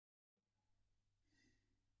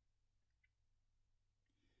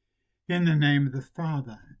In the name of the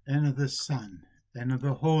Father, and of the Son, and of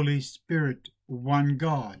the Holy Spirit, one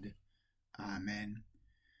God. Amen.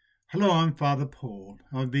 Hello, I'm Father Paul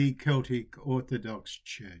of the Celtic Orthodox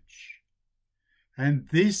Church, and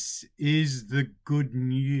this is the good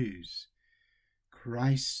news.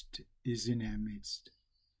 Christ is in our midst.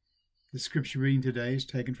 The scripture reading today is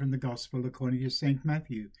taken from the Gospel according to St.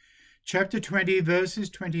 Matthew, chapter 20, verses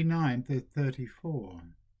 29 to 34.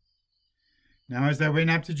 Now as they went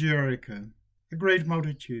up to Jericho, a great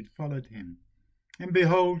multitude followed him. And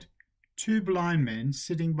behold, two blind men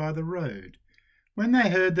sitting by the road, when they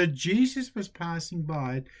heard that Jesus was passing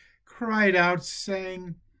by, cried out,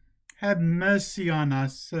 saying, "Have mercy on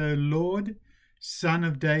us, O Lord, Son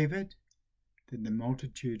of David." Then the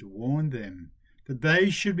multitude warned them that they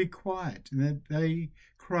should be quiet, and that they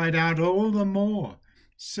cried out all the more,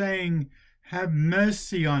 saying, "Have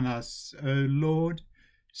mercy on us, O Lord,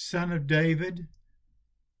 Son of David."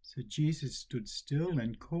 So Jesus stood still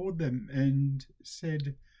and called them and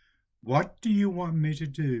said, "What do you want me to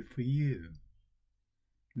do for you?"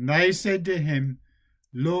 And they said to him,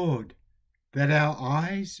 "Lord, that our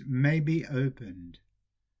eyes may be opened."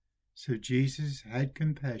 So Jesus had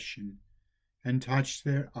compassion and touched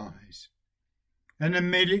their eyes. And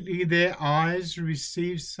immediately their eyes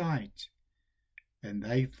received sight, and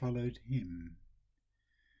they followed him.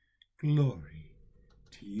 Glory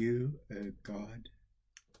to you, O God.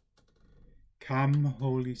 Come,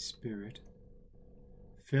 Holy Spirit,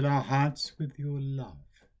 fill our hearts with your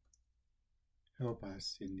love. Help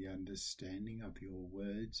us in the understanding of your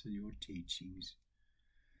words and your teachings.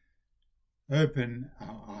 Open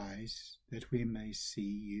our eyes that we may see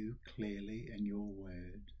you clearly in your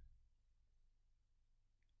word.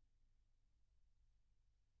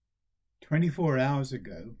 24 hours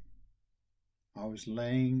ago, I was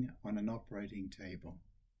laying on an operating table,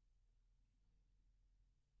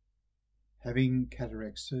 having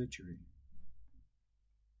cataract surgery.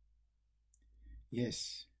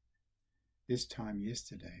 Yes, this time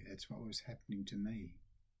yesterday, that's what was happening to me.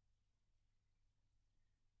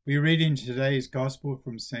 We read in today's Gospel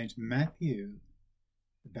from St. Matthew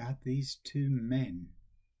about these two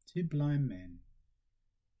blind men,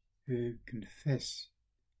 who confess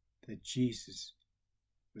that Jesus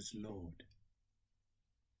was Lord.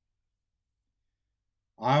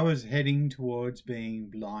 I was heading towards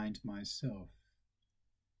being blind myself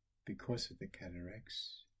because of the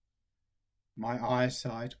cataracts. My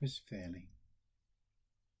eyesight was failing.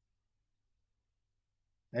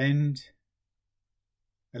 And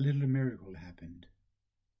a little miracle happened.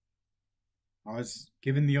 I was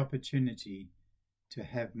given the opportunity to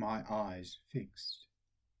have my eyes fixed,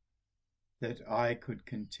 that I could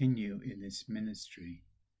continue in this ministry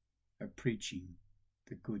of preaching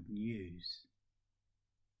the good news.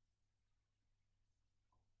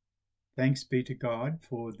 Thanks be to God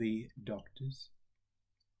for the doctors,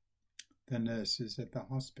 the nurses at the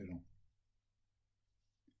hospital.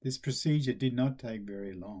 This procedure did not take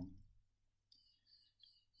very long.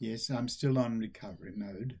 Yes, I'm still on recovery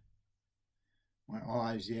mode. My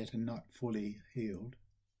eyes yet are not fully healed.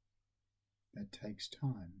 That takes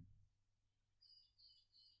time.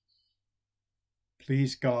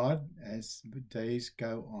 Please God, as the days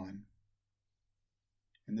go on,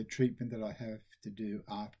 and the treatment that I have to do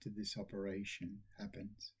after this operation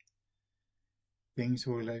happens, things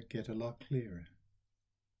will get a lot clearer.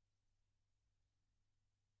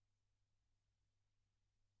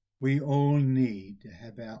 We all need to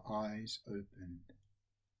have our eyes opened.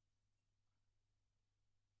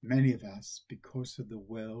 Many of us, because of the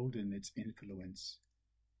world and its influence,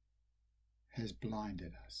 has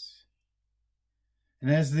blinded us. And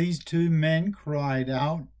as these two men cried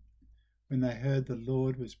out when they heard the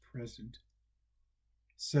Lord was present,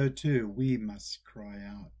 so too we must cry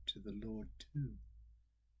out to the Lord too,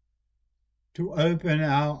 to open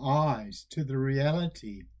our eyes to the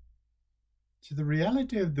reality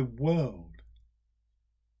of the world,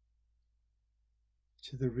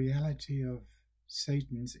 to the reality of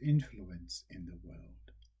Satan's influence in the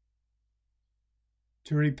world,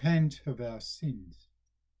 to repent of our sins,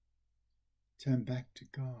 turn back to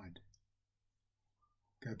God,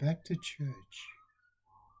 go back to church.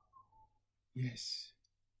 Yes,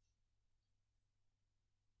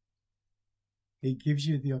 He gives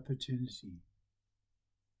you the opportunity.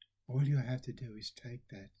 All you have to do is take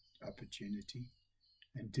that opportunity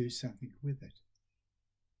and do something with it.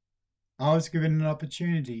 I was given an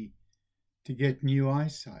opportunity to get new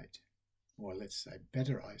eyesight, or let's say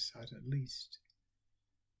better eyesight at least,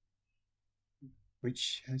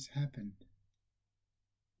 which has happened.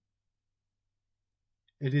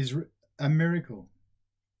 It is a miracle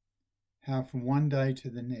how from one day to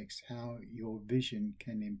the next, how your vision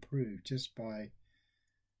can improve just by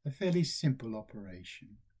a fairly simple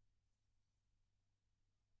operation.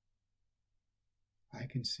 I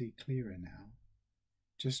can see clearer now,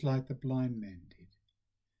 just like the blind men did.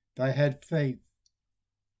 They had faith.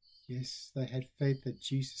 Yes, they had faith that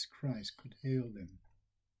Jesus Christ could heal them.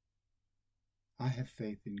 I have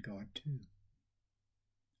faith in God too.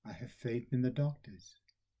 I have faith in the doctors,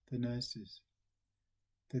 the nurses,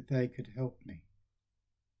 that they could help me.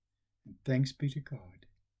 And thanks be to God,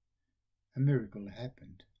 a miracle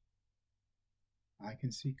happened. I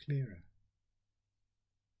can see clearer.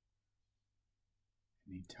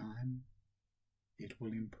 And in time, it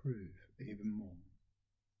will improve even more.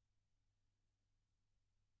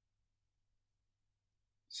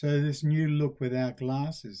 So this new look without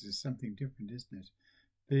glasses is something different, isn't it?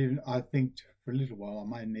 But even I think for a little while I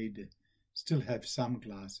might need to still have some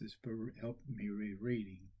glasses for help me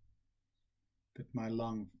reading. But my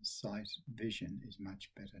long sight vision is much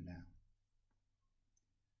better now.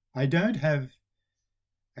 I don't have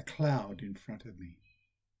a cloud in front of me,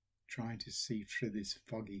 trying to see through this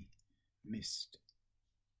foggy mist.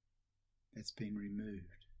 That's been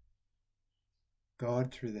removed.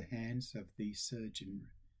 God, through the hands of the surgeon,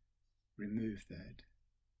 removed that.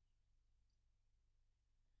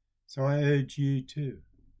 So I urge you too,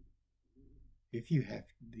 if you have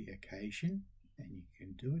the occasion and you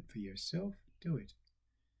can do it for yourself, do it.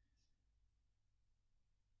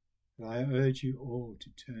 But I urge you all to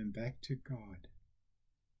turn back to God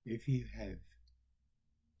if you have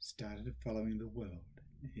started following the world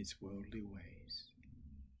in its worldly ways.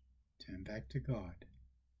 Turn back to God.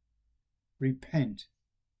 Repent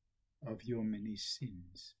of your many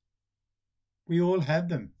sins. We all have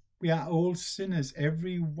them. We are all sinners.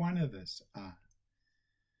 Every one of us are.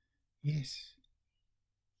 Yes.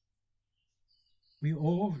 We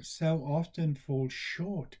all so often fall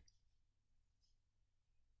short.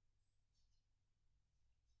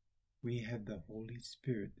 We have the Holy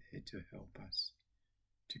Spirit there to help us,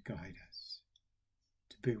 to guide us,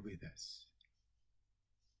 to be with us.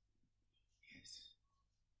 Yes.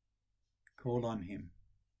 Call on Him.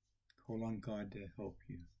 Call on God to help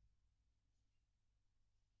you.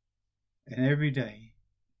 And every day,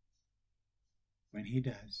 when He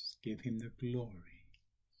does, give Him the glory,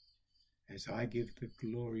 as I give the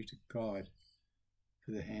glory to God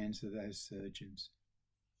for the hands of those surgeons.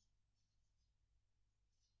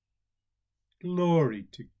 Glory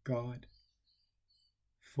to God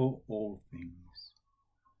for all things.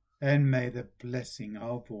 And may the blessing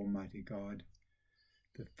of Almighty God,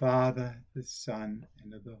 the Father, the Son,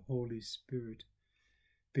 and of the Holy Spirit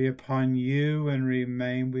be upon you and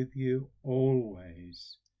remain with you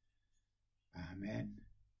always. Amen.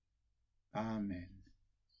 Amen.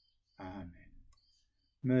 Amen.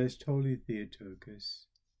 Most Holy Theotokos,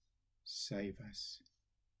 save us.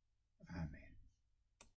 Amen.